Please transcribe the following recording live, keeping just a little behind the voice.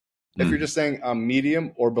If you're just saying I'm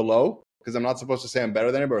medium or below, because I'm not supposed to say I'm better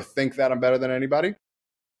than anybody or think that I'm better than anybody.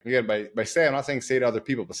 Again, by say, I'm not saying say to other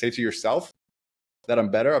people, but say to yourself that I'm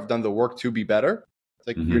better. I've done the work to be better. It's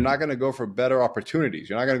like you're not going to go for better opportunities.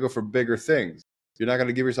 You're not going to go for bigger things. You're not going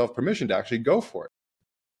to give yourself permission to actually go for it.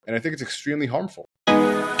 And I think it's extremely harmful.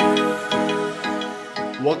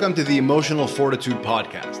 Welcome to the Emotional Fortitude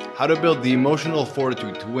Podcast. How to build the emotional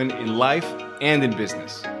fortitude to win in life and in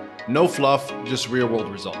business. No fluff, just real world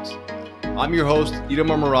results. I'm your host,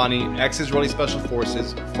 Itamar Marani, ex-Israeli Special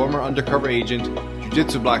Forces, former undercover agent,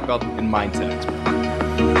 jiu-jitsu black belt, and mindset expert.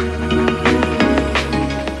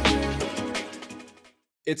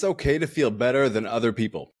 It's okay to feel better than other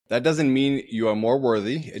people. That doesn't mean you are more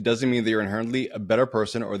worthy. It doesn't mean that you're inherently a better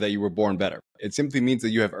person or that you were born better. It simply means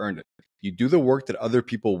that you have earned it. You do the work that other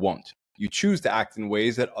people won't. You choose to act in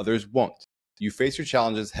ways that others won't. You face your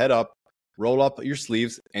challenges head up, roll up your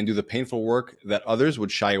sleeves, and do the painful work that others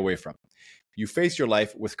would shy away from. You face your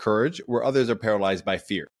life with courage where others are paralyzed by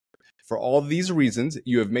fear. For all these reasons,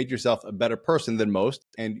 you have made yourself a better person than most,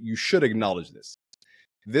 and you should acknowledge this.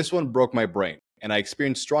 This one broke my brain, and I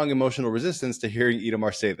experienced strong emotional resistance to hearing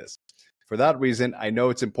Itamar say this. For that reason, I know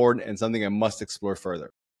it's important and something I must explore further.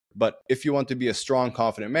 But if you want to be a strong,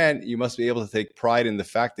 confident man, you must be able to take pride in the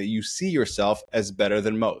fact that you see yourself as better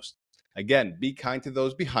than most. Again, be kind to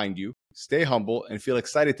those behind you, stay humble, and feel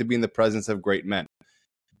excited to be in the presence of great men.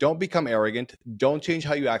 Don't become arrogant, don't change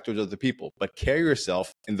how you act towards other people, but carry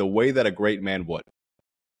yourself in the way that a great man would.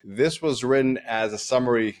 This was written as a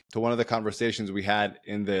summary to one of the conversations we had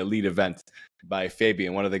in the Elite event by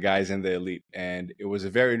Fabian, one of the guys in the Elite. And it was a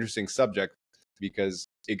very interesting subject because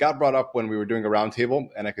it got brought up when we were doing a roundtable,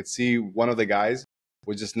 and I could see one of the guys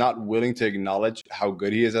was just not willing to acknowledge how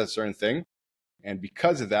good he is at a certain thing. And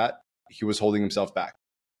because of that, he was holding himself back.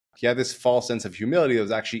 He had this false sense of humility that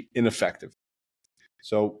was actually ineffective.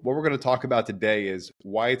 So what we're going to talk about today is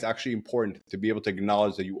why it's actually important to be able to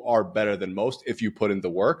acknowledge that you are better than most if you put in the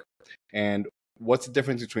work, and what's the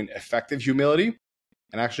difference between effective humility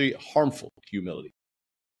and actually harmful humility.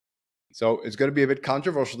 So it's going to be a bit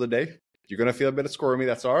controversial today. You're going to feel a bit squirmy.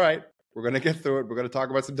 That's all right. We're going to get through it. We're going to talk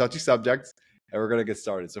about some touchy subjects, and we're going to get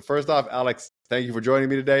started. So first off, Alex, thank you for joining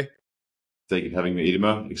me today. Thank you for having me,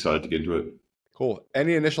 Itamar. Excited to get into it. Cool.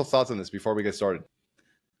 Any initial thoughts on this before we get started?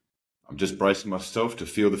 I'm just bracing myself to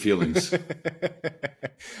feel the feelings.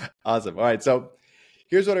 Awesome. All right. So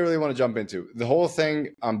here's what I really want to jump into. The whole thing,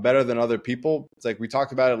 I'm better than other people. It's like we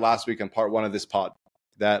talked about it last week in part one of this pod,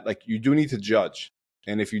 that like you do need to judge.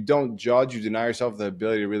 And if you don't judge, you deny yourself the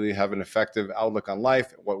ability to really have an effective outlook on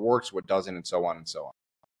life, what works, what doesn't, and so on and so on.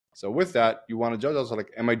 So with that, you want to judge also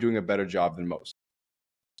like, am I doing a better job than most?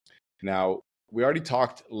 Now, we already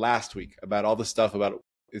talked last week about all the stuff about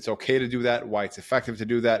it's okay to do that, why it's effective to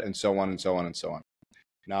do that, and so on and so on and so on.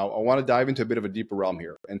 Now, I want to dive into a bit of a deeper realm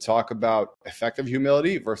here and talk about effective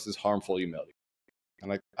humility versus harmful humility. And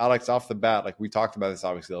like Alex, off the bat, like we talked about this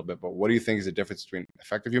obviously a little bit, but what do you think is the difference between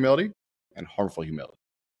effective humility and harmful humility?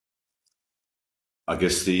 I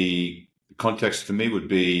guess the context for me would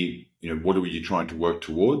be, what are you trying to work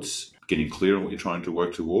towards? Getting clear on what you're trying to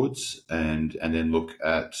work towards, and then look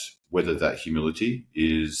at whether that humility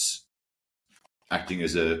is acting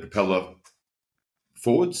as a propeller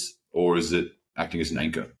forwards, or is it acting as an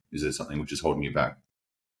anchor? Is there something which is holding you back?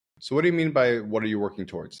 So what do you mean by what are you working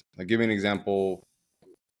towards? Like, give me an example,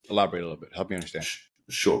 elaborate a little bit, help me understand.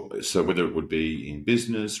 Sure. So whether it would be in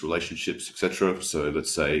business, relationships, etc. So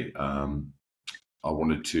let's say I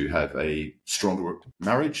wanted to have a stronger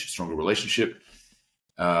marriage, stronger relationship.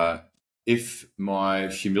 If my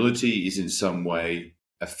humility is in some way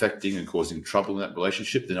affecting and causing trouble in that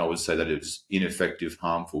relationship, then I would say that it's ineffective,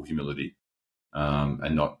 harmful humility,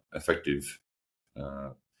 and not effective.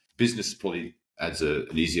 Business probably adds an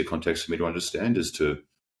easier context for me to understand as to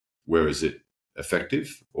where is it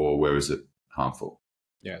effective or where is it harmful.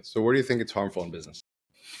 Yeah. So where do you think it's harmful in business?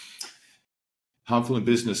 Harmful in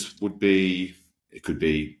business would be, it could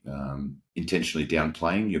be intentionally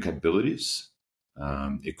downplaying your capabilities.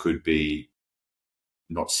 It could be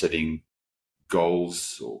not setting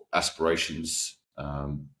goals or aspirations,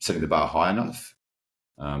 setting the bar high enough.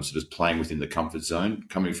 So just playing within the comfort zone,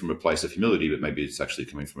 coming from a place of humility, but maybe it's actually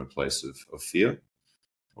coming from a place of fear,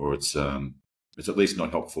 or it's at least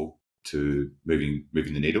not helpful to moving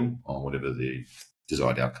the needle on whatever the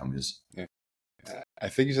desired outcome is. Yeah. I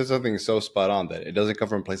think you said something so spot on that it doesn't come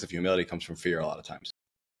from a place of humility, it comes from fear a lot of times.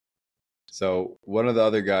 So one of the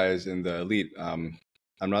other guys in the Elite, I'm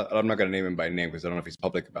not going to name him by name because I don't know if he's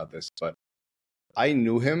public about this, but I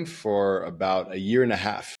knew him for about a year and a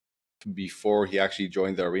half before he actually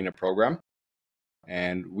joined the Arena program.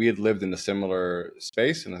 and we had lived in a similar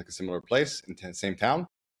space in like a similar place in the same town.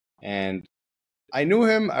 And I knew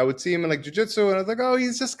him. I would see him in like jiu-jitsu, and I was like, oh,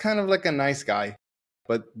 he's just kind of like a nice guy.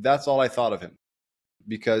 But that's all I thought of him,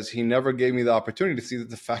 because he never gave me the opportunity to see that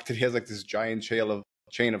the fact that he has like this giant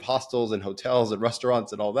chain of hostels and hotels and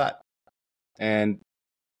restaurants and all that. And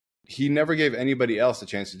he never gave anybody else a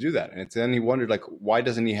chance to do that. And then he wondered, like, why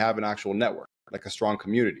doesn't he have an actual network, like a strong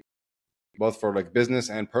community, both for like business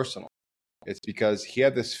and personal? It's because he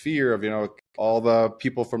had this fear of, all the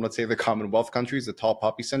people from, let's say, the Commonwealth countries, the tall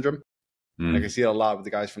poppy syndrome. Like I see it a lot with the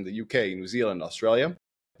guys from the UK, New Zealand, Australia.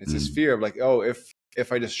 It's this fear of like, oh,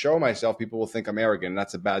 if I just show myself, people will think I'm arrogant, and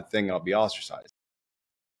that's a bad thing, and I'll be ostracized.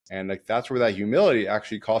 And like that's where that humility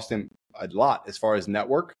actually cost him a lot as far as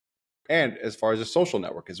network and as far as a social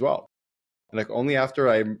network as well. And like only after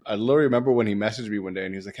I literally remember when he messaged me one day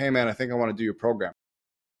and he was like, hey man, I think I want to do your program.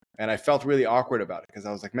 And I felt really awkward about it because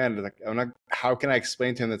I was like, man, how can I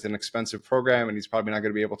explain to him that's an expensive program and he's probably not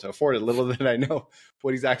going to be able to afford it? Little did I know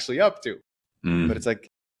what he's actually up to. But it's like,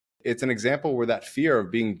 it's an example where that fear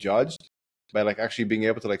of being judged by like actually being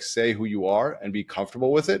able to like say who you are and be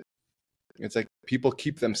comfortable with it. It's like people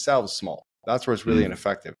keep themselves small. That's where it's really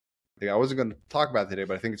ineffective. Like, I wasn't going to talk about it today,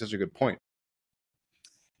 but I think it's such a good point.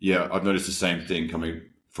 Yeah, I've noticed the same thing coming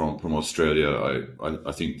from Australia.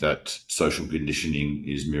 I think that social conditioning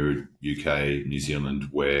is mirrored UK, New Zealand,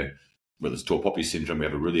 where there's tall poppy syndrome, we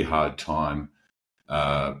have a really hard time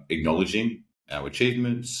acknowledging our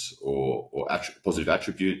achievements or positive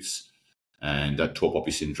attributes, and that tall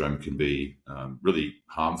poppy syndrome can be really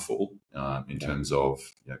harmful in terms of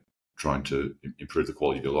trying to improve the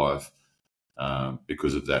quality of your life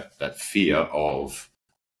because of that fear of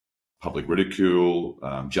public ridicule,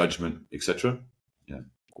 judgment, etc. Yeah.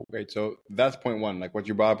 Great. So that's point one. Like what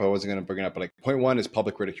you brought up, I wasn't going to bring it up, but like point one is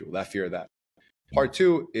public ridicule, that fear of that. Part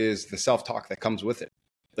two is the self-talk that comes with it,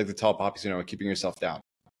 like the tall poppies, keeping yourself down.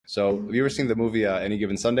 So have you ever seen the movie Any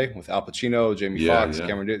Given Sunday with Al Pacino, Jamie Foxx,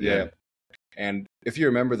 Cameron Diaz? Yeah. And if you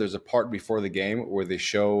remember, there's a part before the game where they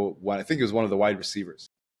show one, I think it was one of the wide receivers.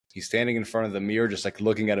 He's standing in front of the mirror, just like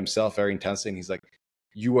looking at himself very intensely. And he's like,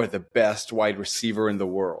 you are the best wide receiver in the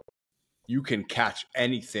world. You can catch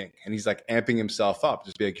anything. And he's like amping himself up,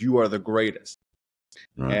 just be like, you are the greatest.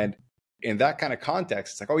 Right. And in that kind of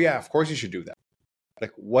context, it's like, oh yeah, of course you should do that.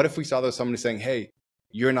 Like, what if we saw there somebody saying, hey,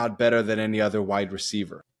 you're not better than any other wide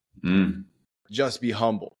receiver. Just be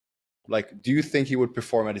humble. Like, do you think he would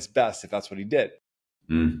perform at his best if that's what he did?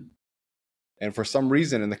 And for some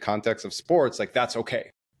reason, in the context of sports, like that's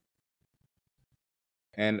okay.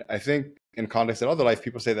 And I think in context of other life,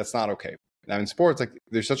 people say that's not okay. Now in sports, like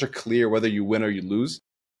there's such a clear whether you win or you lose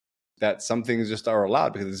that some things just are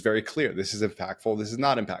allowed because it's very clear. This is impactful. This is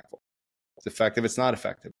not impactful. It's effective. It's not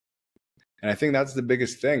effective. And I think that's the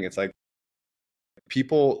biggest thing. It's like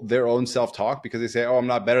people, their own self-talk, because they say, oh, I'm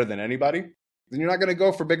not better than anybody. Then you're not going to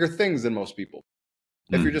go for bigger things than most people.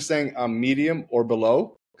 If you're just saying I'm medium or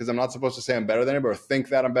below, because I'm not supposed to say I'm better than anybody or think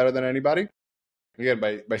that I'm better than anybody. Again,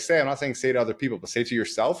 by say, I'm not saying say to other people, but say to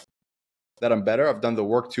yourself that I'm better. I've done the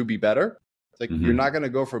work to be better. It's like you're not going to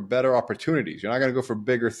go for better opportunities. You're not going to go for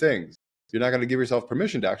bigger things. You're not going to give yourself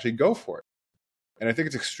permission to actually go for it. And I think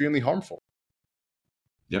it's extremely harmful.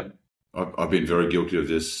 Yeah, I've been very guilty of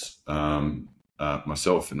this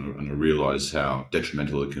myself, and I realize how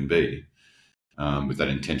detrimental it can be with that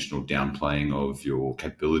intentional downplaying of your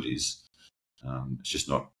capabilities. It's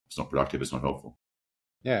not productive. It's not helpful.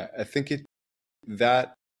 Yeah, I think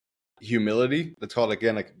that humility, let's call it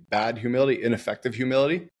again, like bad humility, ineffective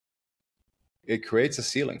humility, it creates a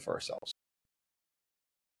ceiling for ourselves.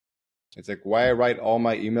 It's like why I write all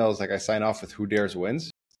my emails, like I sign off with who dares wins.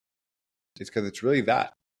 It's because it's really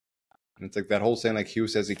that. And it's like that whole saying, like he who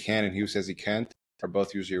says he can and he who says he can't are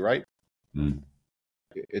both usually right.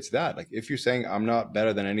 It's that. Like if you're saying I'm not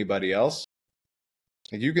better than anybody else,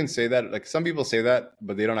 like you can say that. Like some people say that,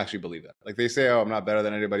 but they don't actually believe that. Like they say, oh, I'm not better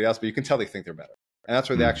than anybody else, but you can tell they think they're better. And that's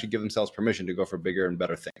where they actually give themselves permission to go for bigger and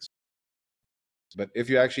better things. But if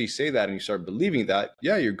you actually say that and you start believing that,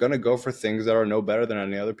 yeah, you're going to go for things that are no better than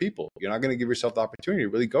any other people. You're not going to give yourself the opportunity to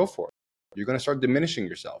really go for it. You're going to start diminishing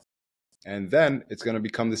yourself. And then it's going to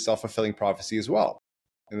become this self-fulfilling prophecy as well.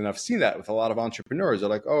 And then I've seen that with a lot of entrepreneurs. They're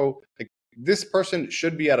like, oh, like this person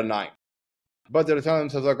should be at a 9. But they're telling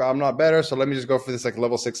themselves, like, I'm not better, so let me just go for this like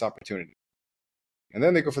level 6 opportunity. And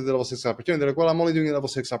then they go for the level 6 opportunity. They're like, well, I'm only doing level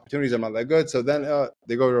 6 opportunities. I'm not that good. So then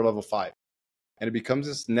they go to level 5. And it becomes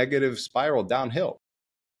this negative spiral downhill.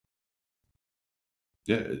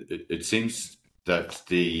 Yeah, it seems that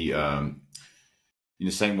in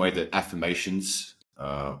the same way that affirmations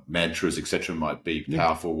mantras, etc., might be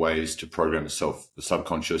powerful ways to program the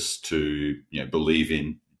subconscious to believe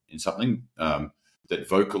in something. That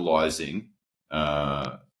vocalizing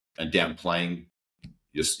and downplaying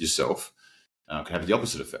yourself can have the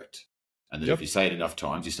opposite effect. And then if you say it enough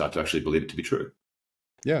times, you start to actually believe it to be true.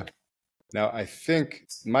 Yeah. Now, I think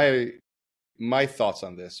my thoughts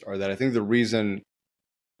on this are that I think the reason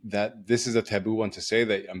that this is a taboo one to say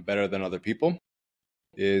that I'm better than other people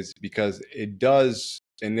is because it does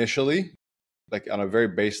initially, like on a very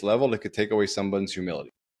base level, it could take away someone's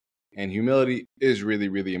humility. And humility is really,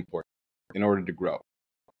 really important in order to grow.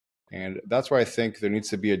 And that's why I think there needs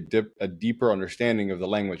to be a deeper understanding of the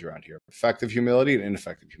language around here, effective humility and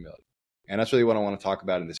ineffective humility. And that's really what I want to talk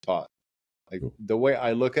about in this pod. Like the way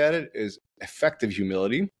I look at it is effective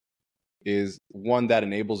humility is one that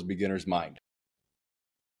enables beginner's mind.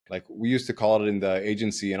 Like we used to call it in the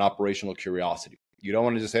agency an operational curiosity. You don't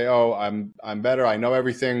want to just say, oh, I'm better, I know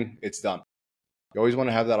everything, it's done. You always want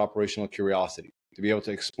to have that operational curiosity to be able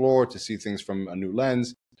to explore, to see things from a new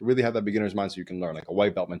lens, to really have that beginner's mind so you can learn, like a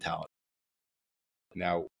white belt mentality.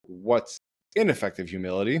 Now, what's ineffective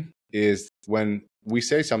humility is when we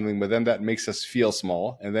say something, but then that makes us feel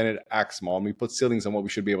small, and then it acts small, and we put ceilings on what we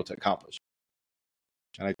should be able to accomplish.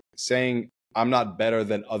 And like saying, I'm not better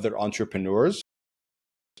than other entrepreneurs,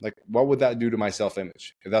 like what would that do to my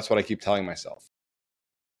self-image if that's what I keep telling myself?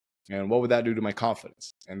 And what would that do to my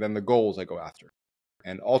confidence? And then the goals I go after.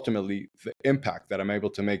 And ultimately, the impact that I'm able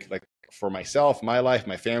to make, like for myself, my life,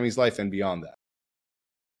 my family's life, and beyond that.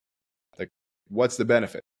 Like, what's the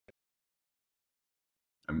benefit?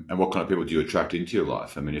 And what kind of people do you attract into your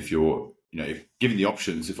life? I mean, if you're, if given the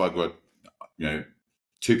options, if I've got,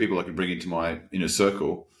 two people I can bring into my inner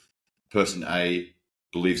circle, person A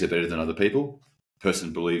believes they're better than other people,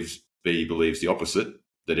 person B believes the opposite,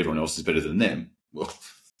 that everyone else is better than them. Well,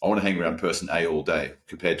 I want to hang around person A all day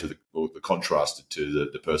compared to the contrast to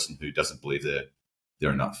the person who doesn't believe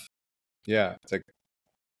they're enough. Yeah. It's like,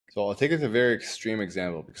 so I'll take it to a very extreme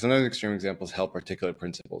example because sometimes extreme examples help articulate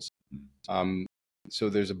principles. So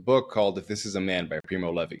there's a book called If This Is a Man by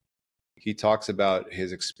Primo Levi. He talks about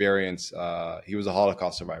his experience. He was a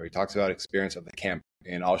Holocaust survivor. He talks about experience of the camp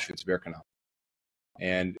in Auschwitz-Birkenau.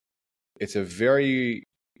 And it's a very,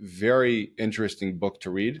 very interesting book to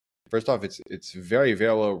read. First off, it's very,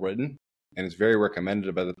 very well written, and it's very recommended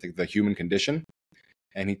about the human condition.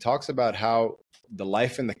 And he talks about how the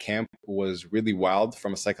life in the camp was really wild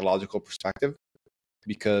from a psychological perspective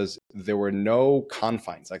because there were no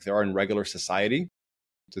confines like there are in regular society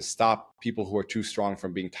to stop people who are too strong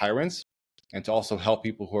from being tyrants and to also help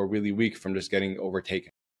people who are really weak from just getting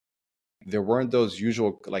overtaken. There weren't those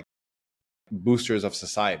usual like boosters of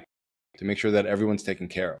society to make sure that everyone's taken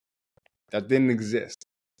care of. That didn't exist.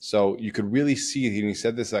 So you could really see, and he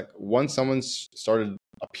said this, like once someone started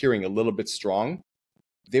appearing a little bit strong,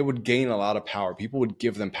 they would gain a lot of power. People would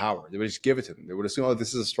give them power. They would just give it to them. They would assume, oh,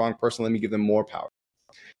 this is a strong person, let me give them more power.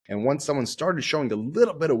 And once someone started showing a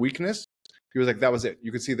little bit of weakness, he was like, that was it.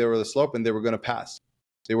 You could see they were the slope and they were going to pass.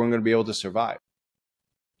 They weren't going to be able to survive.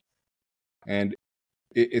 And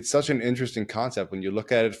it's such an interesting concept when you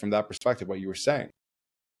look at it from that perspective, what you were saying.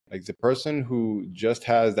 Like the person who just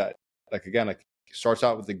has that, like again, like starts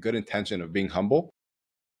out with the good intention of being humble,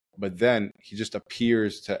 but then he just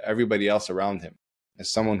appears to everybody else around him as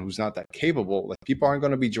someone who's not that capable. Like people aren't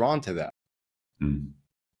going to be drawn to that.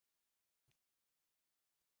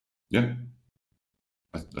 Yeah.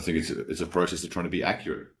 I think it's a process of trying to be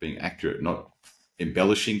accurate, being accurate, not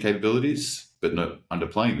embellishing capabilities, but not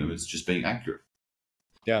underplaying them. It's just being accurate.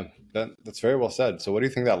 Yeah, that's very well said. So what do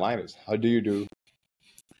you think that line is? How do you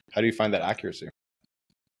find that accuracy?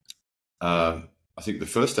 I think the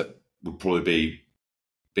first step would probably be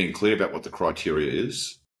being clear about what the criteria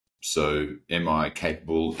is. So am I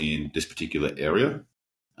capable in this particular area?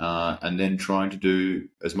 And then trying to do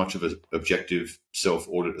as much of an objective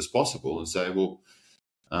self-audit as possible and say, well,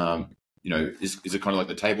 is it kind of like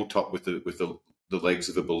the tabletop with the legs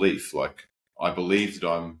of a belief? Like I believe that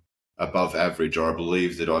I'm above average, or I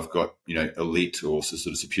believe that I've got elite or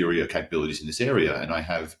sort of superior capabilities in this area, and I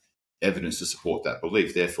have evidence to support that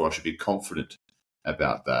belief. Therefore, I should be confident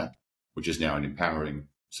about that, which is now an empowering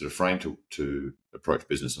sort of frame to approach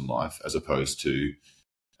business and life, as opposed to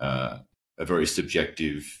a very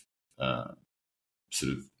subjective,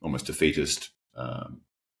 sort of almost defeatist,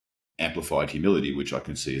 amplified humility, which I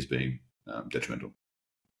can see as being detrimental.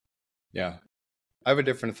 Yeah. I have a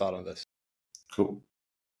different thought on this. Cool.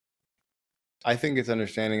 I think it's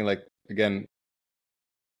understanding, like, again,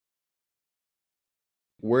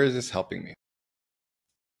 where is this helping me?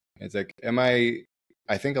 It's like, am I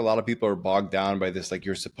I think a lot of people are bogged down by this, like,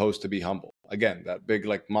 you're supposed to be humble. Again, that big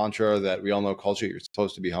like mantra that we all know, culture, you're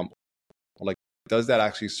supposed to be humble. Like, does that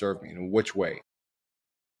actually serve me? In which way?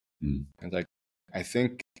 And like, I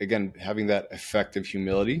think, again, having that effective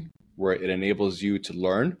humility where it enables you to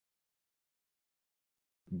learn,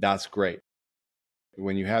 that's great.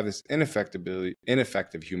 When you have this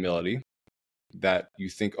ineffective humility that you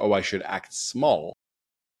think, oh, I should act small,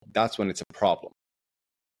 that's when it's a problem.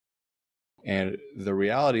 And the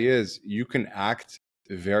reality is you can act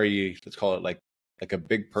very, let's call it like a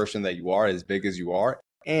big person that you are, as big as you are,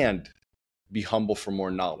 and be humble for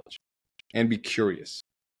more knowledge and be curious.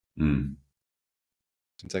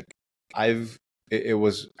 It's like I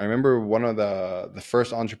remember one of the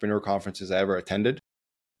first entrepreneur conferences I ever attended.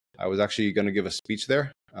 I was actually going to give a speech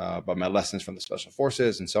there about my lessons from the special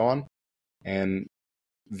forces and so on. And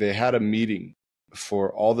they had a meeting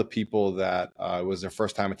for all the people that it was their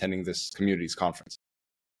first time attending this communities conference.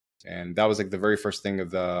 And that was like the very first thing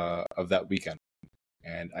of that weekend.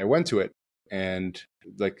 And I went to it, and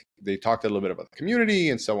like they talked a little bit about the community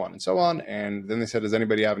and so on and so on. And then they said, does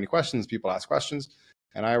anybody have any questions? People ask questions.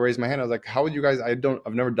 And I raised my hand. I was like, how would you guys, I've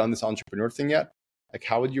never done this entrepreneur thing yet. Like,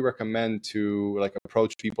 how would you recommend to like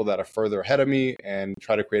approach people that are further ahead of me and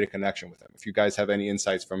try to create a connection with them? If you guys have any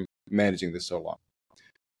insights from managing this so long.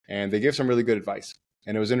 And they gave some really good advice,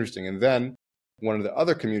 and it was interesting. And then one of the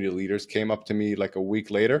other community leaders came up to me like a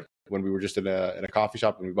week later when we were just in a coffee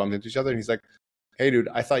shop and we bumped into each other. And he's like, hey dude,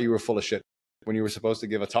 I thought you were full of shit when you were supposed to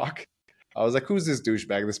give a talk. I was like, who's this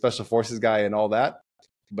douchebag, the special forces guy and all that?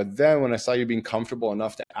 But then when I saw you being comfortable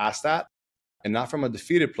enough to ask that, and not from a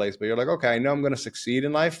defeated place, but you're like, okay, I know I'm going to succeed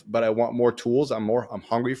in life, but I want more tools. I'm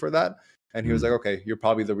hungry for that. And he was like, okay, you're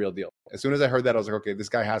probably the real deal. As soon as I heard that, I was like, okay, this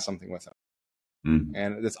guy has something with him.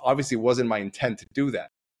 And this obviously wasn't my intent to do that.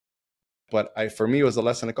 But for me, it was a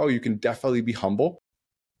lesson like, oh, you can definitely be humble,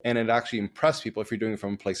 and it actually impress people if you're doing it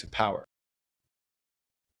from a place of power.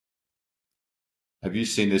 Have you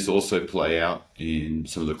seen this also play out in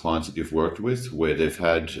some of the clients that you've worked with, where they've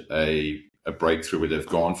had a breakthrough, where they've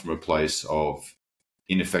gone from a place of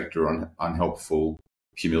ineffective or unhelpful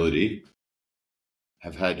humility,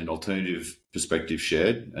 have had an alternative perspective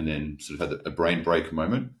shared, and then sort of had a brain break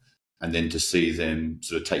moment, and then to see them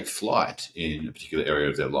sort of take flight in a particular area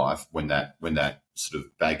of their life when that sort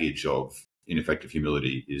of baggage of ineffective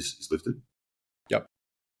humility is lifted? Yep.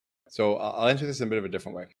 So I'll answer this in a bit of a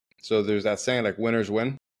different way. So there's that saying, like, winners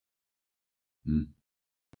win.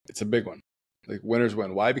 It's a big one. Like, winners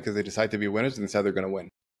win. Why? Because they decide to be winners and decide they're going to win.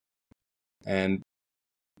 And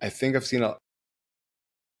I think that's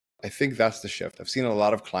the shift. I've seen a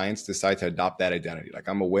lot of clients decide to adopt that identity. Like,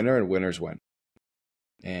 I'm a winner and winners win.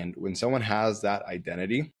 And when someone has that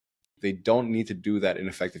identity, they don't need to do that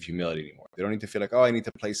ineffective humility anymore. They don't need to feel like, oh, I need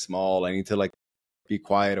to play small. I need to like be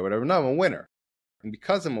quiet or whatever. No, I'm a winner. And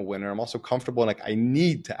because I'm a winner, I'm also comfortable. Like, I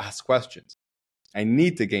need to ask questions. I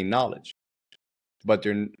need to gain knowledge. But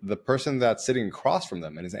the person that's sitting across from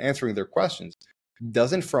them and is answering their questions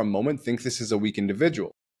doesn't for a moment think this is a weak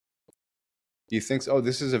individual. He thinks, oh,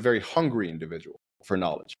 this is a very hungry individual for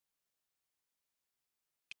knowledge.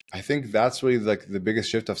 I think that's really like the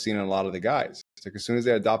biggest shift I've seen in a lot of the guys. It's like as soon as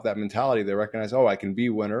they adopt that mentality, they recognize, oh, I can be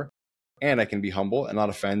a winner and I can be humble and not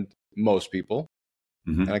offend most people.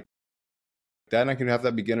 And then I can have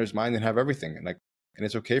that beginner's mind and have everything. And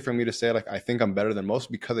it's okay for me to say, like, I think I'm better than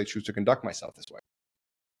most because I choose to conduct myself this way.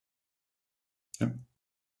 Yeah.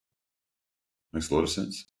 Makes a lot of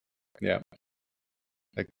sense. Yeah.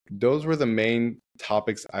 Like, those were the main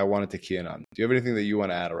topics I wanted to key in on. Do you have anything that you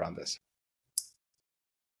want to add around this?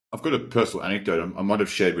 I've got a personal anecdote I might have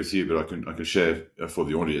shared with you, but I can share for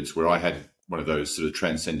the audience, where I had one of those sort of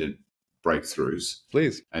transcendent breakthroughs.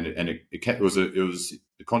 Please. And it was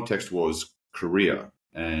the context was Korea,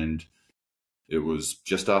 and it was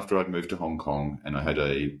just after I'd moved to Hong Kong, and I had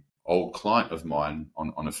a old client of mine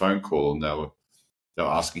on a phone call, and they were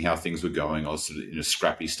asking how things were going. I was sort of in a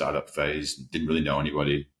scrappy startup phase, didn't really know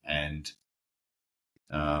anybody, and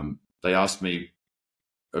they asked me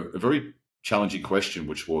a very challenging question,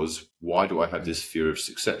 which was, why do I have this fear of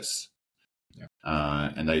success? Yeah.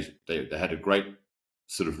 And they had a great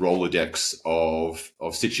sort of Rolodex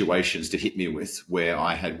of situations to hit me with, where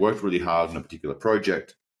I had worked really hard on a particular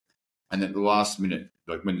project, and at the last minute,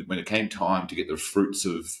 like when it came time to get the fruits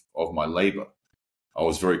of my labor, I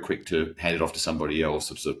was very quick to hand it off to somebody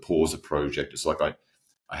else, or sort of pause a project. It's like I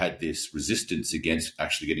had this resistance against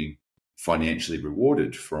actually getting financially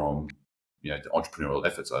rewarded from the entrepreneurial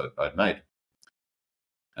efforts I'd made.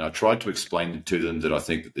 And I tried to explain to them that I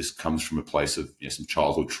think that this comes from a place of some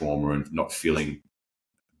childhood trauma and not feeling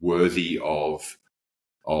worthy of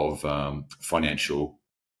financial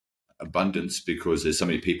abundance because there's so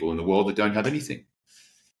many people in the world that don't have anything.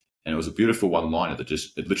 And it was a beautiful one-liner that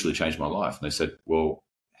it literally changed my life. And they said, well,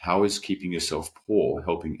 how is keeping yourself poor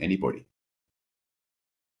helping anybody?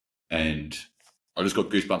 And I just got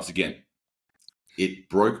goosebumps again. It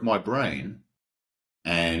broke my brain,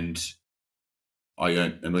 and I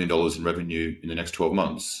earned $1 million in revenue in the next 12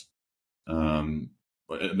 months. $1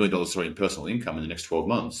 million, in personal income in the next 12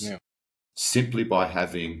 months, simply by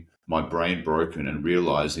having my brain broken and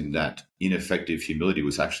realizing that ineffective humility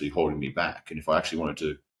was actually holding me back. And if I actually wanted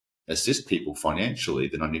to assist people financially,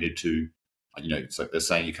 then I needed to, it's like they're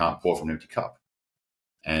saying you can't pour from an empty cup.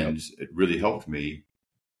 And it really helped me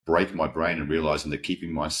break my brain and realizing that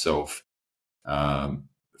keeping myself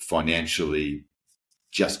financially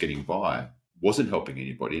just getting by wasn't helping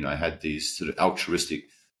anybody. And I had these sort of altruistic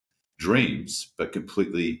dreams, but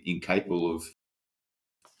completely incapable of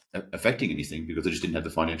affecting anything because I just didn't have the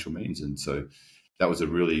financial means. And so that was a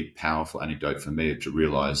really powerful anecdote for me to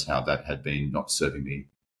realize how that had been not serving me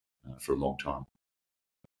for a long time.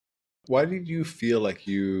 Why did you feel like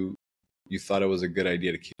you thought it was a good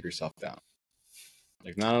idea to keep yourself down?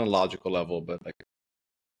 Like not on a logical level, but like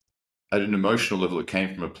at an emotional level, it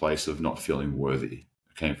came from a place of not feeling worthy.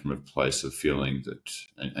 It came from a place of feeling that,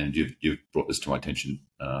 and you've brought this to my attention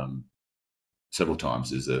several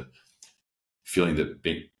times, is a feeling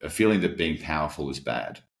that being powerful is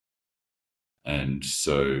bad. And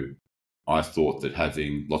so I thought that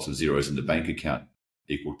having lots of zeros in the bank account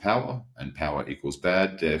equaled power, and power equals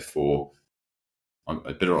bad. Therefore, I'm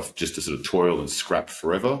better off just to sort of toil and scrap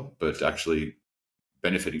forever, but actually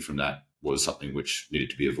benefiting from that was something which needed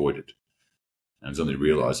to be avoided. And I was only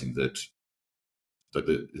realizing that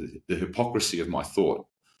the hypocrisy of my thought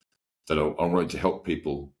that I wanted to help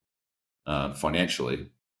people financially,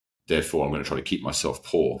 therefore I'm going to try to keep myself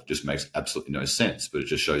poor, just makes absolutely no sense. But it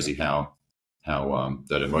just shows you how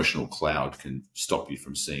that emotional cloud can stop you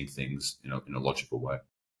from seeing things in a logical way.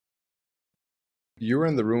 You were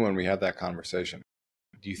in the room when we had that conversation.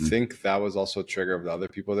 Do you think that was also a trigger of the other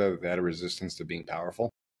people there, that they had a resistance to being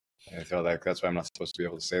powerful? And I feel like that's why I'm not supposed to be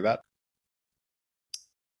able to say that.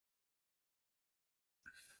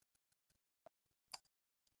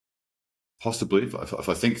 Possibly, if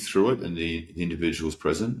I think through it and the individuals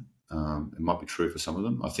present, it might be true for some of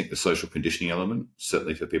them. I think the social conditioning element,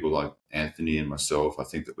 certainly for people like Anthony and myself, I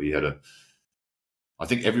think that I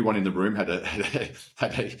think everyone in the room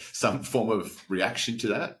had some form of reaction to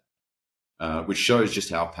that, which shows just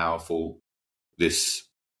how powerful this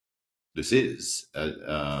is.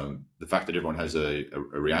 The fact that everyone has a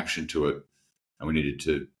reaction to it, and we needed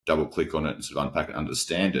to double click on it and sort of unpack it,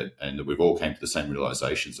 understand it, and that we've all came to the same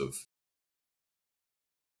realizations of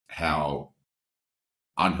how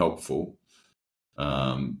unhelpful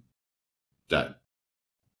that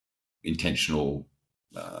intentional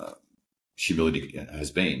humility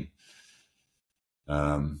has been.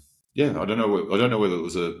 I don't know whether it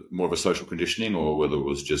was more of a social conditioning or whether it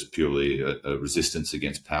was just purely a resistance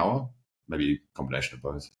against power. Maybe a combination of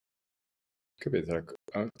both. Could be.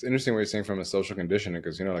 It's interesting what you're saying from a social conditioning,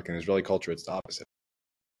 because like in Israeli culture, it's the opposite.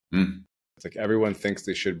 It's like everyone thinks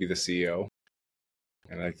they should be the CEO,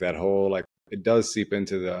 and like that whole it does seep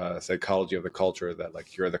into the psychology of the culture that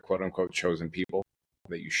like you're the quote unquote chosen people,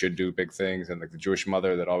 that you should do big things, and like the Jewish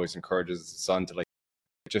mother that always encourages the son to like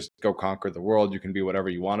just go conquer the world. You can be whatever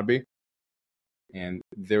you want to be. And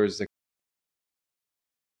there's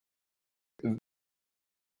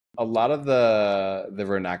a lot of the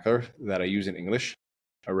vernacular that I use in English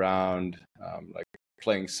around like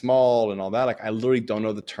playing small and all that. Like I literally don't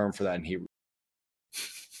know the term for that in Hebrew.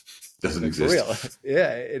 Doesn't exist. For real. Yeah,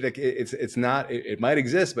 it's not. It might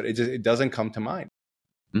exist, but it doesn't come to mind.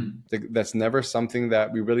 That's never something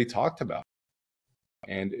that we really talked about.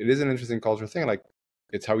 And it is an interesting cultural thing. Like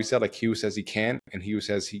it's how we said, like he who says he can and he who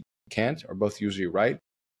says he can't are both usually right.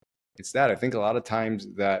 It's that I think a lot of times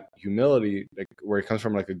that humility, like where it comes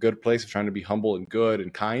from, like a good place of trying to be humble and good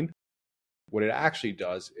and kind, what it actually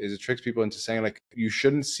does is it tricks people into saying like you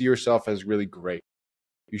shouldn't see yourself as really great.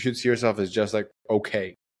 You should see yourself as just like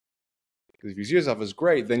okay. Because if you see yourself as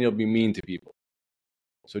great, then you'll be mean to people.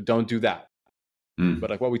 So don't do that. But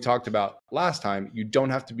like what we talked about last time, you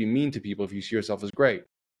don't have to be mean to people if you see yourself as great.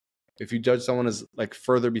 If you judge someone as like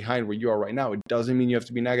further behind where you are right now, it doesn't mean you have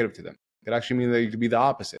to be negative to them. It actually means that you could be the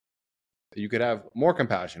opposite. That you could have more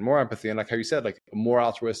compassion, more empathy, and like how you said, like more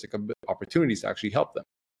altruistic opportunities to actually help them.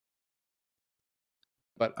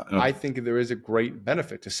 But I think there is a great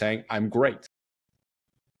benefit to saying, I'm great.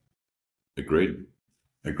 Agreed.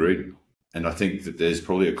 And I think that there's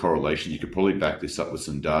probably a correlation. You could probably back this up with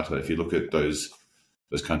some data. If you look at those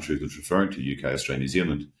countries which are referring to UK, Australia, New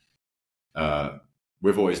Zealand,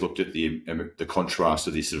 we've always looked at the contrast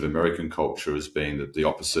of the sort of American culture as being the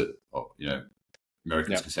opposite of,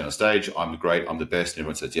 Americans can stand on stage, I'm great, I'm the best, and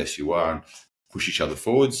everyone says, yes, you are, and push each other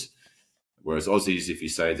forwards. Whereas Aussies, if you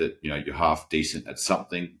say that, you're half decent at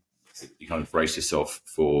something, you kind of brace yourself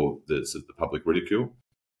for the public ridicule.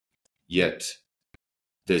 Yet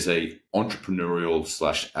there's a entrepreneurial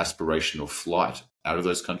 / aspirational flight out of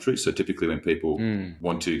those countries. So typically when people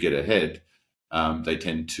want to get ahead, they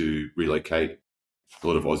tend to relocate. A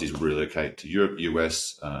lot of Aussies will relocate to Europe,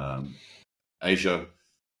 US, Asia,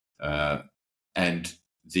 and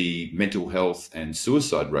the mental health and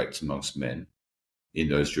suicide rates amongst men in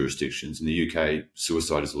those jurisdictions. In the UK,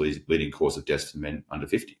 suicide is the leading cause of deaths for men under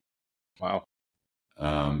 50. Wow.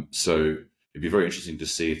 So it'd be very interesting to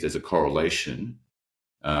see if there's a correlation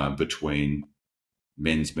between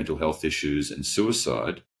men's mental health issues and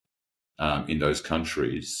suicide in those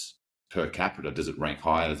countries per capita. Does it rank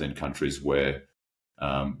higher than countries where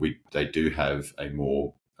they do have a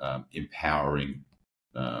more empowering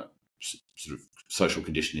sort of social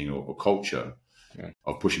conditioning or culture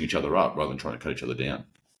of pushing each other up rather than trying to cut each other down?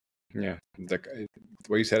 Yeah, like the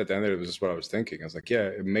way you said at the end of it was just what I was thinking. I was like, yeah,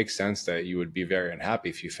 it makes sense that you would be very unhappy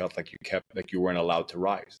if you felt like you weren't allowed to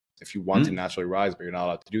rise. If you want to naturally rise, but you're not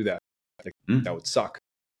allowed to do that, that would suck.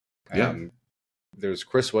 There's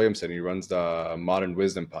Chris Williamson. He runs the Modern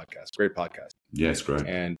Wisdom podcast. Great podcast. Yeah, it's great.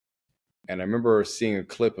 And I remember seeing a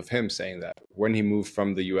clip of him saying that when he moved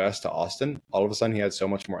from the US to Austin, all of a sudden he had so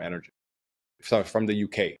much more energy. Sorry, from the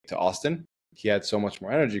UK to Austin, he had so much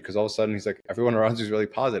more energy because all of a sudden he's like, everyone around you is really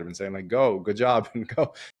positive and saying like, go, good job, and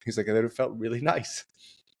go. He's like, and it felt really nice.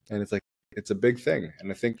 And it's like, it's a big thing.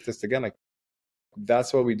 And I think just again, like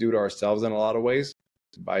that's what we do to ourselves in a lot of ways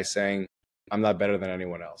by saying, I'm not better than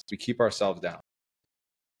anyone else. We keep ourselves down.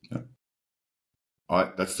 Yeah.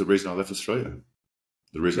 That's the reason I left Australia.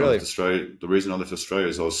 The reason I left Australia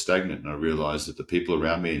is I was stagnant, and I realized that the people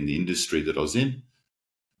around me in the industry that I was in,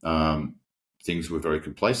 things were very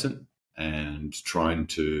complacent, and trying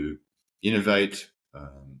to innovate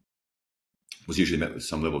was usually met with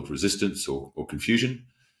some level of resistance or confusion.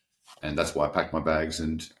 And that's why I packed my bags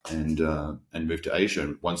and moved to Asia.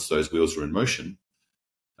 And once those wheels were in motion,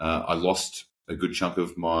 I lost a good chunk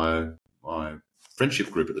of my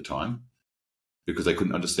friendship group at the time because they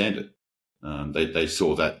couldn't understand it. They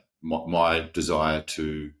saw that my desire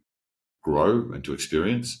to grow and to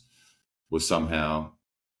experience was somehow,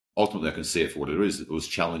 ultimately I can see it for what it is. It was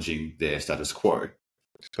challenging their status quo.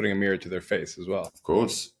 Just putting a mirror to their face as well. Of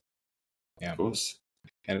course. Yeah. Of course.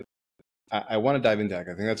 And I want to dive into that.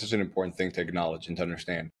 I think that's such an important thing to acknowledge and to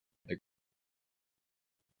understand. Like,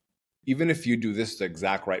 even if you do this the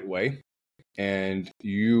exact right way and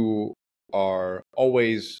you are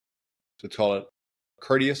always, let's call it,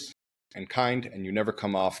 courteous and kind, and you never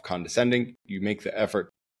come off condescending, you make the effort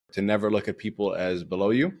to never look at people as below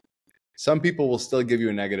you, some people will still give you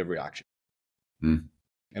a negative reaction.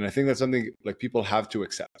 And I think that's something like people have to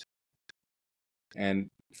accept. And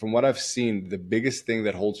from what I've seen, the biggest thing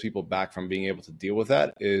that holds people back from being able to deal with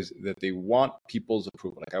that is that they want people's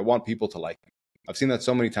approval. Like, I want people to like me. I've seen that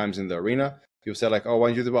so many times in the arena. People say like, oh, why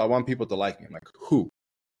don't you do that? I want people to like me. I'm like, who?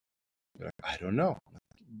 They're like, I don't know.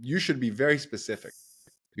 You should be very specific,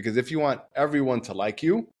 because if you want everyone to like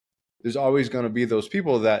you, there's always going to be those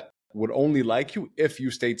people that would only like you if you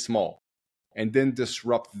stayed small and then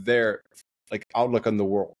disrupt their like outlook on the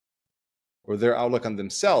world or their outlook on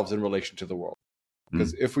themselves in relation to the world.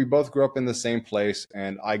 Because if we both grew up in the same place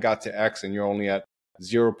and I got to X and you're only at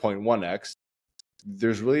 0.1X,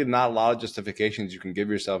 there's really not a lot of justifications you can give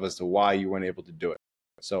yourself as to why you weren't able to do it.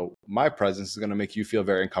 So my presence is going to make you feel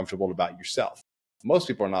very uncomfortable about yourself. Most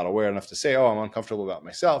people are not aware enough to say, oh, I'm uncomfortable about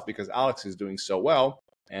myself because Alex is doing so well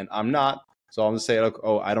and I'm not. So I'm going to say, like,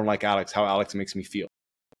 oh, I don't like Alex, how Alex makes me feel.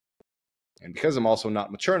 And because I'm also not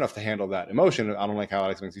mature enough to handle that emotion, I don't like how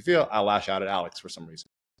Alex makes me feel, I'll lash out at Alex for some reason.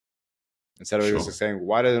 Instead of just saying,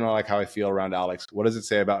 why does it not like how I feel around Alex? What does it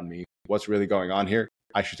say about me? What's really going on here?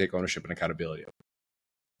 I should take ownership and accountability of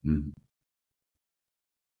it.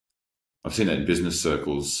 I've seen that in business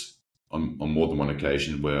circles on more than one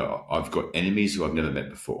occasion where I've got enemies who I've never met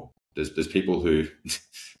before. There's people who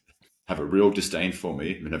have a real disdain for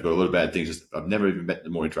me and have got a lot of bad things. I've never even met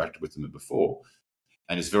them or interacted with them before.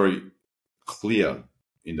 And it's very clear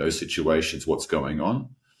in those situations what's going on,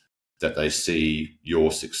 that they see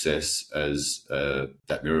your success as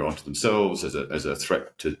that mirror onto themselves, as a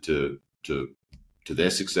threat to their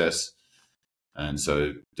success. And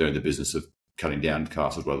so they're in the business of cutting down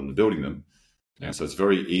castles rather than building them. Yeah. And so it's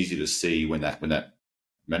very easy to see when that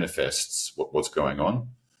manifests what's going on.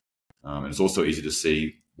 And it's also easy to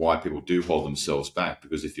see why people do hold themselves back,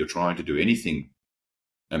 because if you're trying to do anything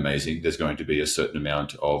amazing. There's going to be a certain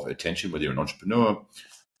amount of attention, whether you're an entrepreneur,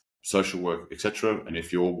 social work, etc. And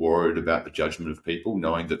if you're worried about the judgment of people,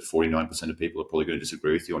 knowing that 49% of people are probably going to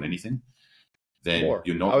disagree with you on anything, then More.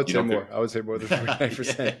 you're not. I would say not more. Gonna, I would say more than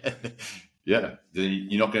 49%. yeah. Then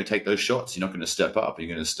you're not going to take those shots. You're not going to step up. You're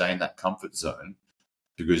going to stay in that comfort zone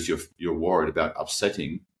because you're worried about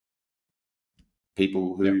upsetting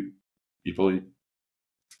people who you probably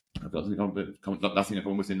have nothing in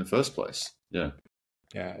common with in the first place. Yeah.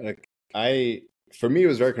 Yeah. Like for me, it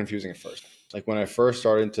was very confusing at first. Like when I first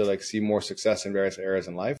started to like see more success in various areas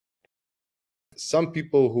in life, some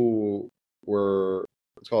people who were,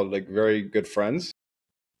 it's called like very good friends,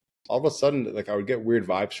 all of a sudden, like I would get weird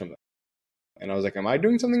vibes from them. And I was like, am I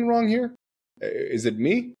doing something wrong here? Is it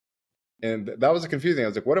me? And that was confusing. I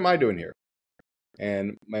was like, what am I doing here?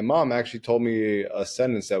 And my mom actually told me a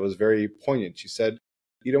sentence that was very poignant. She said,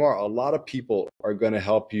 Itamar, a lot of people are going to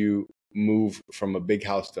help you move from a big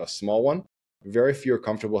house to a small one. Very few are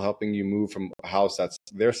comfortable helping you move from a house that's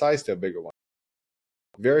their size to a bigger one.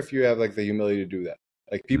 Very few have like the humility to do that.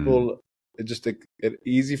 Like people, it's just like, it's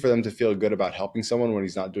easy for them to feel good about helping someone when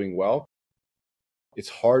he's not doing well. It's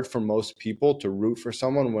hard for most people to root for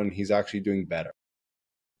someone when he's actually doing better.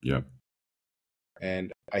 Yeah.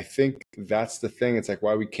 And I think that's the thing. It's like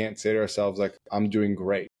why we can't say to ourselves, like, I'm doing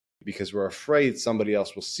great, because we're afraid somebody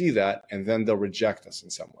else will see that and then they'll reject us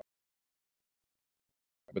in some way.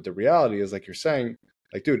 But the reality is, like you're saying,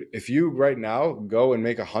 like, dude, if you right now go and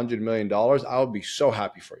make $100 million, I will be so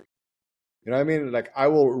happy for you. You know what I mean? Like, I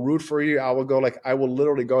will root for you. I will go, like, I will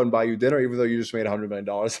literally go and buy you dinner, even though you just made $100 million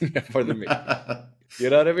more than me. You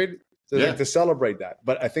know what I mean? So like to celebrate that.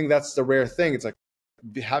 But I think that's the rare thing. It's like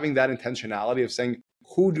having that intentionality of saying,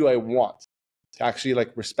 who do I want to actually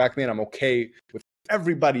like respect me? And I'm okay with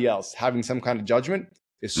everybody else having some kind of judgment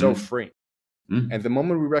is so free. And the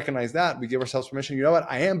moment we recognize that, we give ourselves permission. You know what?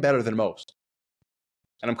 I am better than most.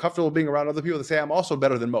 And I'm comfortable being around other people that say I'm also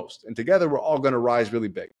better than most. And together, we're all going to rise really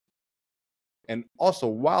big. And also,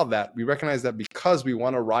 while that, we recognize that because we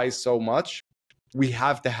want to rise so much, we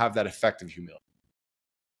have to have that effective humility.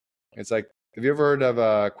 It's like, have you ever heard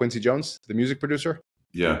of Quincy Jones, the music producer?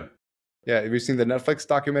 Yeah. Yeah. Have you seen the Netflix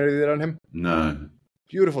documentary they did on him? No.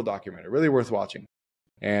 Beautiful documentary, really worth watching.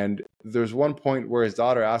 And there's one point where his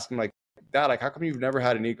daughter asked him, like, Dad, like, how come you've never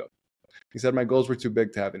had an ego? He said, my goals were too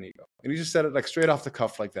big to have an ego. And he just said it like straight off the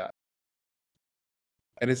cuff like that.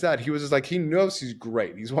 And it's that he was just like, he knows he's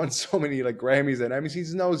great. He's won so many like Grammys and Emmys.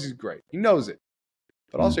 He knows he's great. He knows it.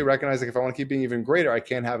 But also he recognized, like, if I want to keep being even greater, I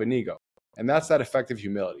can't have an ego. And that's that effective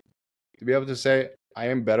humility. To be able to say, I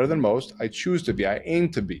am better than most. I choose to be. I aim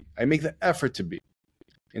to be. I make the effort to be.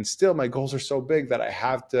 And still my goals are so big that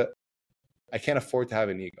I can't afford to have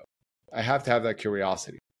an ego. I have to have that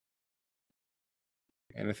curiosity.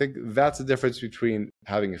 And I think that's the difference between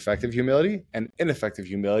having effective humility and ineffective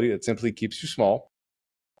humility that simply keeps you small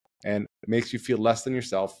and makes you feel less than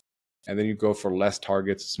yourself. And then you go for less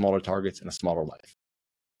targets, smaller targets, and a smaller life.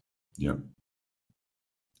 Yeah.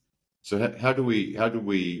 So how do we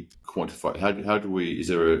quantify? How do we? Is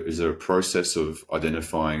there a process of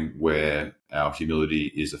identifying where our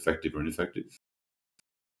humility is effective or ineffective?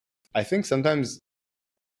 I think sometimes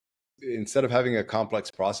instead of having a complex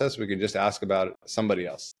process, we can just ask about somebody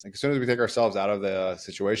else. Like as soon as we take ourselves out of the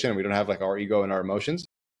situation and we don't have like our ego and our emotions,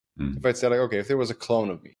 if I'd say like, okay, if there was a clone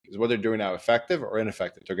of me, is what they're doing now effective or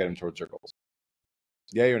ineffective to get them towards their goals?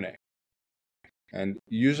 Yay or nay? And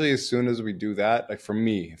usually as soon as we do that, like for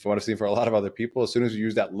me, if I want to see for a lot of other people, as soon as we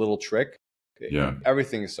use that little trick,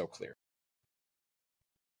 everything is so clear.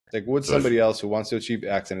 Like would somebody else who wants to achieve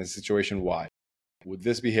X in a situation Y, would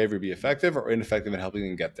this behavior be effective or ineffective in helping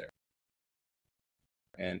them get there?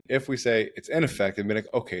 And if we say it's ineffective, be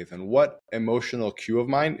like, okay, then what emotional cue of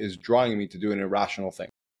mine is drawing me to do an irrational thing?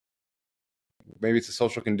 Maybe it's a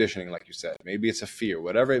social conditioning, like you said. Maybe it's a fear,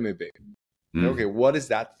 whatever it may be. Okay, what is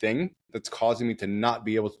that thing that's causing me to not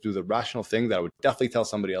be able to do the rational thing that I would definitely tell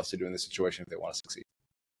somebody else to do in this situation if they want to succeed?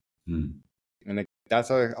 And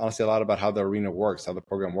that's honestly a lot about how the arena works, how the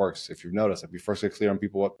program works. If you've noticed, if we first get clear on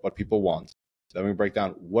people what people want, then we break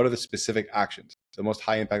down what are the specific actions, the most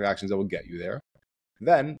high impact actions that will get you there.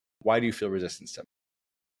 Then, why do you feel resistance to them?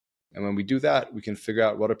 And when we do that, we can figure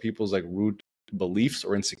out what are people's like root beliefs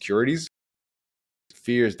or insecurities,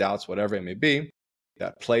 fears, doubts, whatever it may be,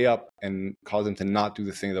 that play up and cause them to not do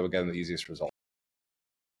the thing that will get them the easiest result.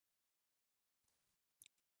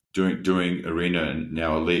 Doing Arena and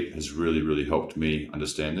now Elite has really, really helped me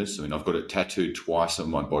understand this. I mean, I've got it tattooed twice on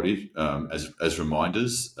my body as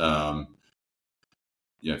reminders. For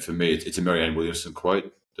me, it's a Marianne Williamson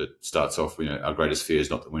quote that starts off, our greatest fear is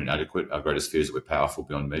not that we're inadequate. Our greatest fear is that we're powerful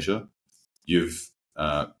beyond measure. You've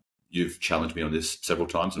You've challenged me on this several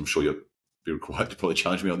times. I'm sure you'll be required to probably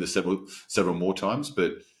challenge me on this several more times.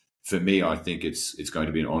 But for me, I think it's going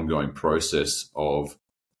to be an ongoing process of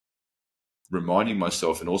reminding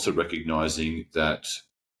myself and also recognizing that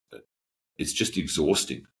it's just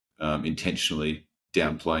exhausting, intentionally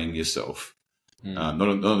downplaying yourself. Not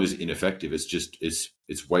only is it ineffective,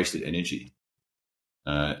 it's wasted energy.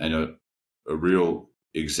 And a real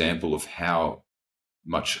example of how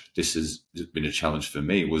much this has been a challenge for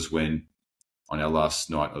me was when on our last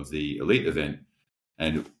night of the elite event,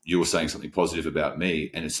 and you were saying something positive about me,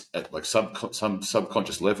 and it's at like some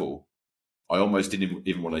subconscious level, I almost didn't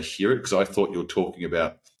even want to hear it because I thought you were talking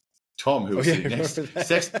about Tom, who was sitting next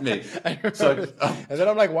to me. So, and then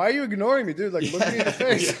I'm like, "Why are you ignoring me, dude? Like, look me in the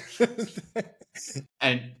face."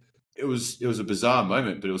 And it was a bizarre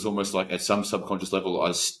moment, but it was almost like at some subconscious level,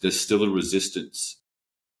 there's still a resistance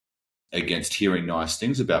against hearing nice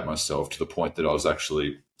things about myself to the point that I was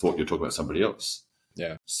actually thought you're talking about somebody else.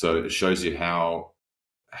 Yeah. So it shows you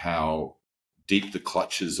how deep the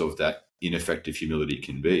clutches of that ineffective humility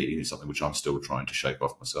can be. Is something which I'm still trying to shake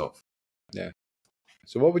off myself. Yeah.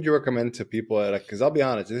 So what would you recommend to people? Because I'll be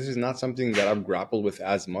honest, this is not something that I've grappled with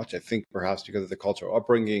as much. I think perhaps because of the cultural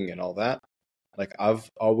upbringing and all that. Like I've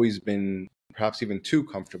always been perhaps even too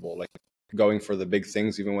comfortable, like going for the big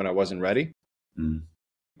things even when I wasn't ready.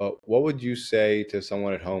 But what would you say to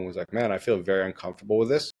someone at home who's like, man, I feel very uncomfortable with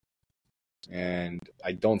this, and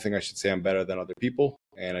I don't think I should say I'm better than other people,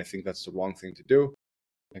 and I think that's the wrong thing to do?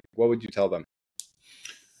 Like, what would you tell them?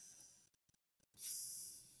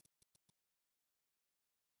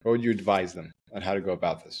 What would you advise them on how to go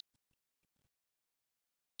about this?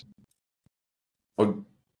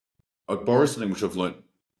 I'd borrow something which I've learned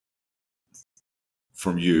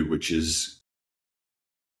from you, which is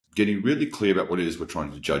getting really clear about what it is we're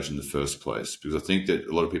trying to judge in the first place. Because I think that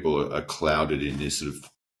a lot of people are clouded in this sort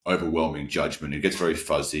of overwhelming judgment. It gets very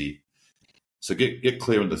fuzzy. So get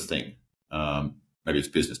clear on the thing. Maybe it's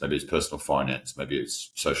business, maybe it's personal finance, maybe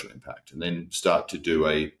it's social impact, and then start to do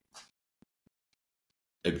a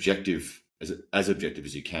objective, as objective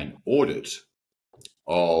as you can, audit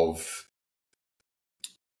of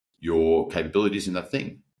your capabilities in that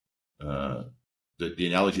thing. The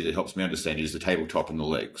analogy that helps me understand is the tabletop and the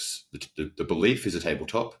legs. The belief is a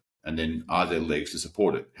tabletop, and then are there legs to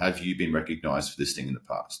support it? Have you been recognized for this thing in the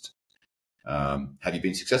past? Have you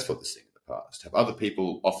been successful at this thing in the past? Have other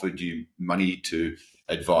people offered you money to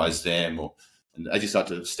advise them? And as you start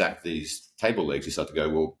to stack these table legs, you start to go,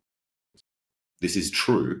 well, this is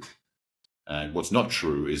true. And what's not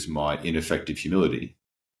true is my ineffective humility.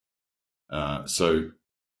 So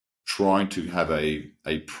trying to have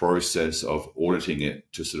a process of auditing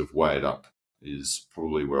it to sort of weigh it up is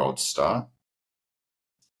probably where I'd start,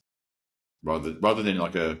 rather than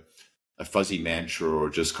like a fuzzy mantra or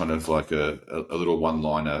just kind of like a little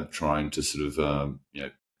one-liner trying to sort of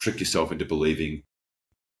trick yourself into believing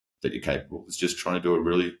that you're capable. It's just trying to do a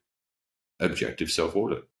really objective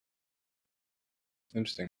self-audit.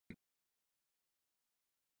 Interesting.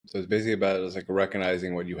 So it's basically about it as like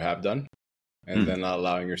recognizing what you have done and then not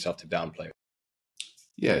allowing yourself to downplay it.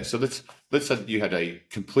 Yeah. So let's say that you had a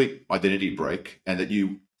complete identity break and that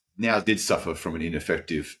you now did suffer from an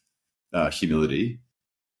ineffective humility,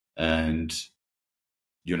 and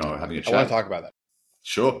having a chat. I want to talk about that.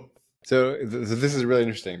 Sure. So this is really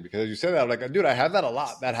interesting because you said that, I'm like, dude, I have that a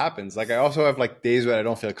lot. That happens. Like I also have like days where I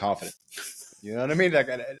don't feel confident. You know what I mean? Like,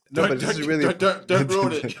 don't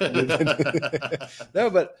ruin it.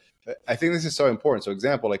 No, but I think this is so important. So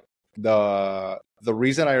example, like the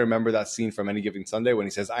reason I remember that scene from Any Given Sunday when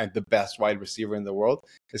he says, I'm the best wide receiver in the world,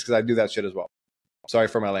 is because I do that shit as well. Sorry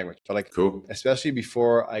for my language, but like, cool. Especially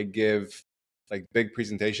before I give like big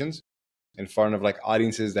presentations in front of like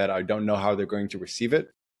audiences that I don't know how they're going to receive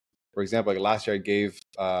it. For example, like last year I gave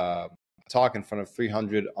a talk in front of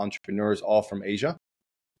 300 entrepreneurs, all from Asia.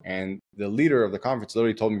 And the leader of the conference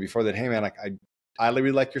literally told me before that, hey man, like I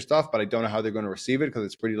really like your stuff, but I don't know how they're going to receive it because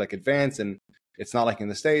it's pretty like advanced and it's not like in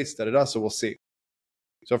the States, so we'll see.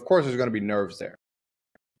 So of course there's going to be nerves there.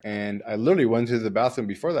 And I literally went to the bathroom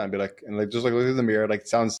before that and be like, and like just like look in the mirror, like it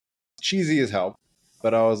sounds cheesy as hell,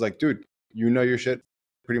 but I was like, dude, you know your shit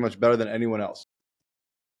pretty much better than anyone else.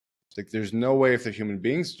 It's like there's no way if they're human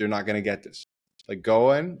beings, you're not going to get this. Like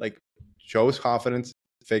go in, like show us confidence,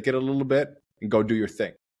 fake it a little bit, and go do your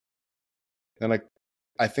thing. And like,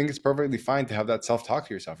 I think it's perfectly fine to have that self-talk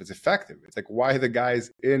to yourself. It's effective. It's like why the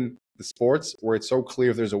guys in the sports where it's so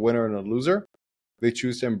clear if there's a winner and a loser, they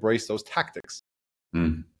choose to embrace those tactics.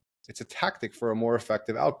 It's a tactic for a more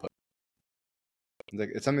effective output.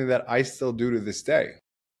 It's something that I still do to this day.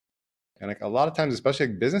 And like a lot of times, especially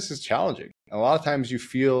like business is challenging. A lot of times you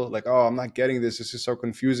feel like, oh, I'm not getting this. This is so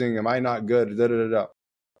confusing. Am I not good? Da, da, da, da.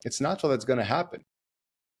 It's natural that's going to happen.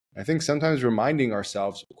 I think sometimes reminding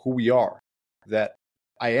ourselves who we are, that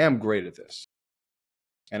I am great at this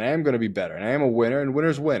and I am going to be better and I am a winner and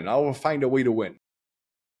winners win. And I will find a way to win.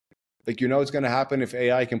 Like, it's going to happen if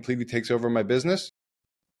AI completely takes over my business.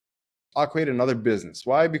 I'll create another business.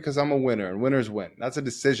 Why? Because I'm a winner and winners win. That's a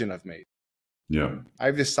decision I've made. Yeah.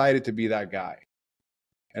 I've decided to be that guy.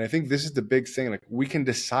 And I think this is the big thing. Like, we can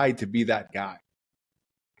decide to be that guy.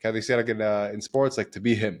 Okay, they say like in sports, like to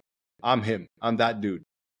be him. I'm him. I'm that dude.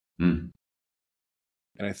 Mm.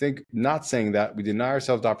 And I think not saying that, we deny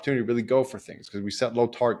ourselves the opportunity to really go for things because we set low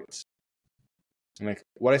targets. And like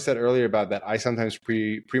what I said earlier about that, I sometimes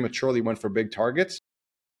prematurely went for big targets.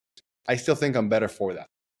 I still think I'm better for that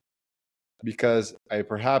because I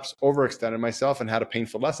perhaps overextended myself and had a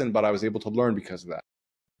painful lesson, but I was able to learn because of that.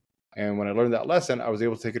 And when I learned that lesson, I was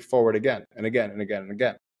able to take it forward again and again and again and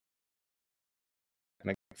again. And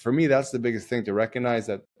like, for me, that's the biggest thing, to recognize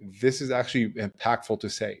that this is actually impactful to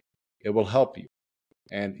say. It will help you.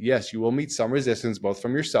 And yes, you will meet some resistance, both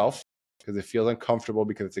from yourself, because it feels uncomfortable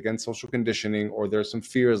because it's against social conditioning, or there's some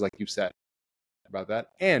fears, like you said, about that.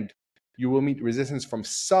 And you will meet resistance from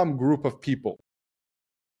some group of people.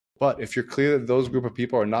 But if you're clear that those group of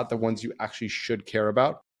people are not the ones you actually should care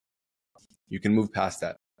about, you can move past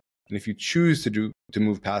that. And if you choose to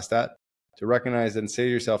move past that, to recognize and say to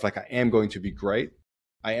yourself, like, I am going to be great.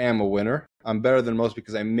 I am a winner. I'm better than most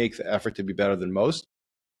because I make the effort to be better than most.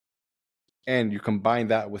 And you combine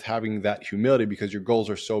that with having that humility because your goals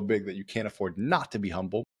are so big that you can't afford not to be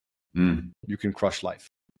humble. You can crush life.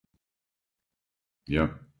 Yeah.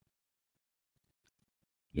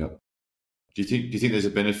 Yeah. Do you think there's a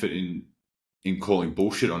benefit in calling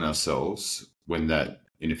bullshit on ourselves when that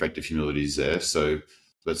ineffective humility is there? So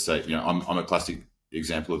let's say, I'm a classic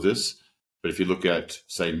example of this. But if you look at,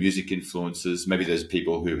 say, music influencers, maybe there's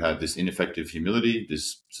people who have this ineffective humility,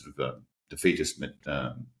 this sort of defeatist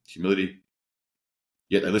humility.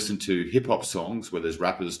 Yet they listen to hip hop songs where there's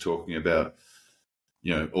rappers talking about,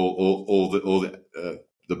 all the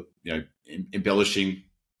embellishing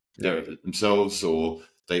themselves, or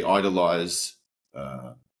they idolize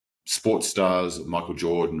sports stars, Michael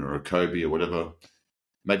Jordan or a Kobe or whatever.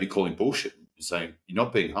 Maybe calling bullshit and saying you're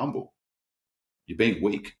not being humble, you're being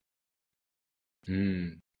weak.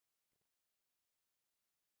 Yep.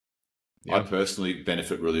 I personally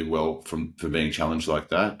benefit really well from being challenged like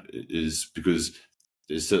that, is because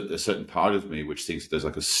there's a certain part of me which thinks there's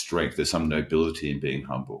like a strength, there's some nobility in being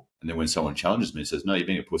humble. And then when someone challenges me and says, no, you're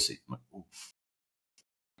being a pussy, I'm like, oof.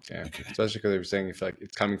 Yeah, okay. Especially because they were saying if like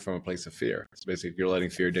it's coming from a place of fear. It's basically you're letting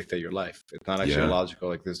fear dictate your life. It's not actually logical,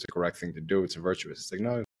 like this is the correct thing to do. It's a virtuous. It's like,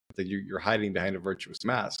 no, like you're hiding behind a virtuous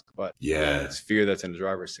mask, but it's fear that's in the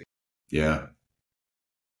driver's seat. Yeah.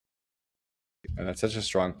 And that's such a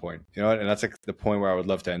strong point. You know what? And that's like the point where I would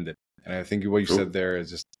love to end it. And I think what you said there is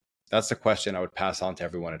just, that's the question I would pass on to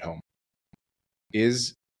everyone at home.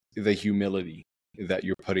 Is the humility that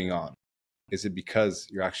you're putting on, is it because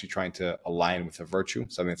you're actually trying to align with a virtue,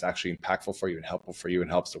 something that's actually impactful for you and helpful for you and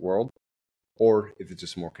helps the world? Or is it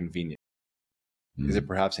just more convenient? Is it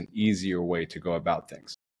perhaps an easier way to go about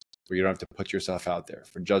things where you don't have to put yourself out there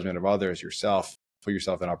for judgment of others, yourself, put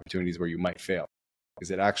yourself in opportunities where you might fail? Is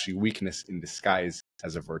it actually weakness in disguise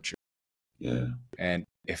as a virtue? Yeah. And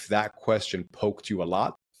if that question poked you a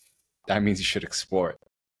lot, that means you should explore it.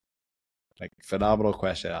 Like, phenomenal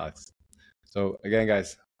question, Alex. So again,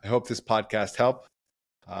 guys, I hope this podcast helped.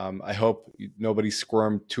 I hope nobody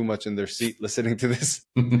squirmed too much in their seat listening to this,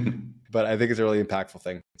 but I think it's a really impactful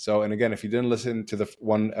thing. So, and again, if you didn't listen to the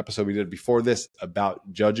one episode we did before this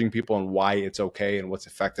about judging people and why it's okay and what's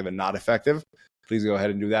effective and not effective, please go ahead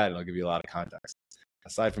and do that, and I'll give you a lot of context.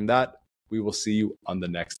 Aside from that, we will see you on the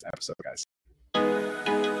next episode, guys.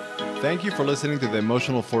 Thank you for listening to the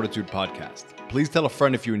Emotional Fortitude Podcast. Please tell a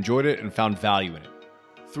friend if you enjoyed it and found value in it.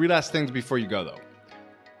 3 last things before you go, though.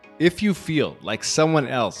 If you feel like someone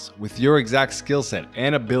else with your exact skill set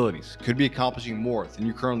and abilities could be accomplishing more than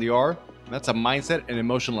you currently are, that's a mindset and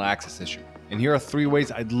emotional access issue. And here are 3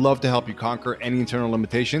 ways I'd love to help you conquer any internal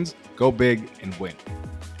limitations, go big, and win.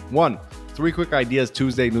 1, 3 Quick Ideas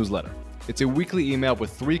Tuesday newsletter. It's a weekly email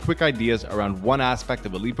with 3 quick ideas around one aspect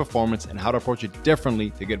of elite performance and how to approach it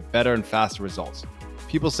differently to get better and faster results.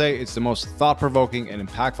 People say it's the most thought-provoking and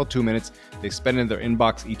impactful 2 minutes they spend in their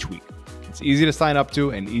inbox each week. It's easy to sign up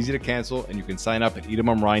to and easy to cancel, and you can sign up at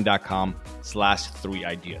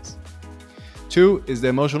edamamryan.com/3ideas. 2 is the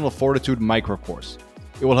Emotional Fortitude Micro Course.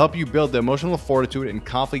 It will help you build the emotional fortitude and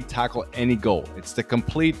confidently tackle any goal. It's the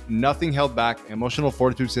complete, nothing held back emotional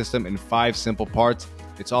fortitude system in 5 simple parts.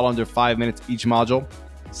 It's all under 5 minutes each module.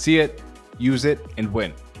 See it, use it, and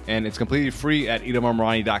win. And it's completely free at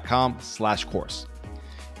itamarmarani.com/course.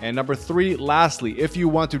 And number 3, lastly, if you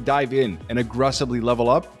want to dive in and aggressively level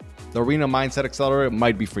up, the Arena Mindset Accelerator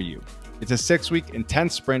might be for you. It's a 6-week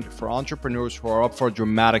intense sprint for entrepreneurs who are up for a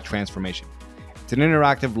dramatic transformation. It's an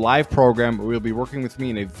interactive live program where you'll be working with me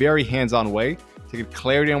in a very hands-on way to get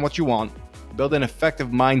clarity on what you want, build an effective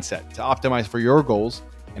mindset to optimize for your goals,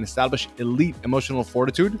 and establish elite emotional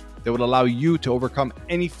fortitude that would allow you to overcome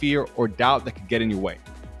any fear or doubt that could get in your way.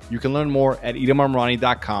 You can learn more at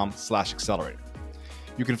itamarmarani.com/accelerator.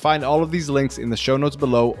 You can find all of these links in the show notes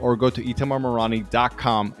below or go to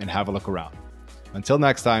itamarmarani.com and have a look around. Until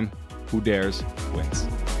next time, who dares wins.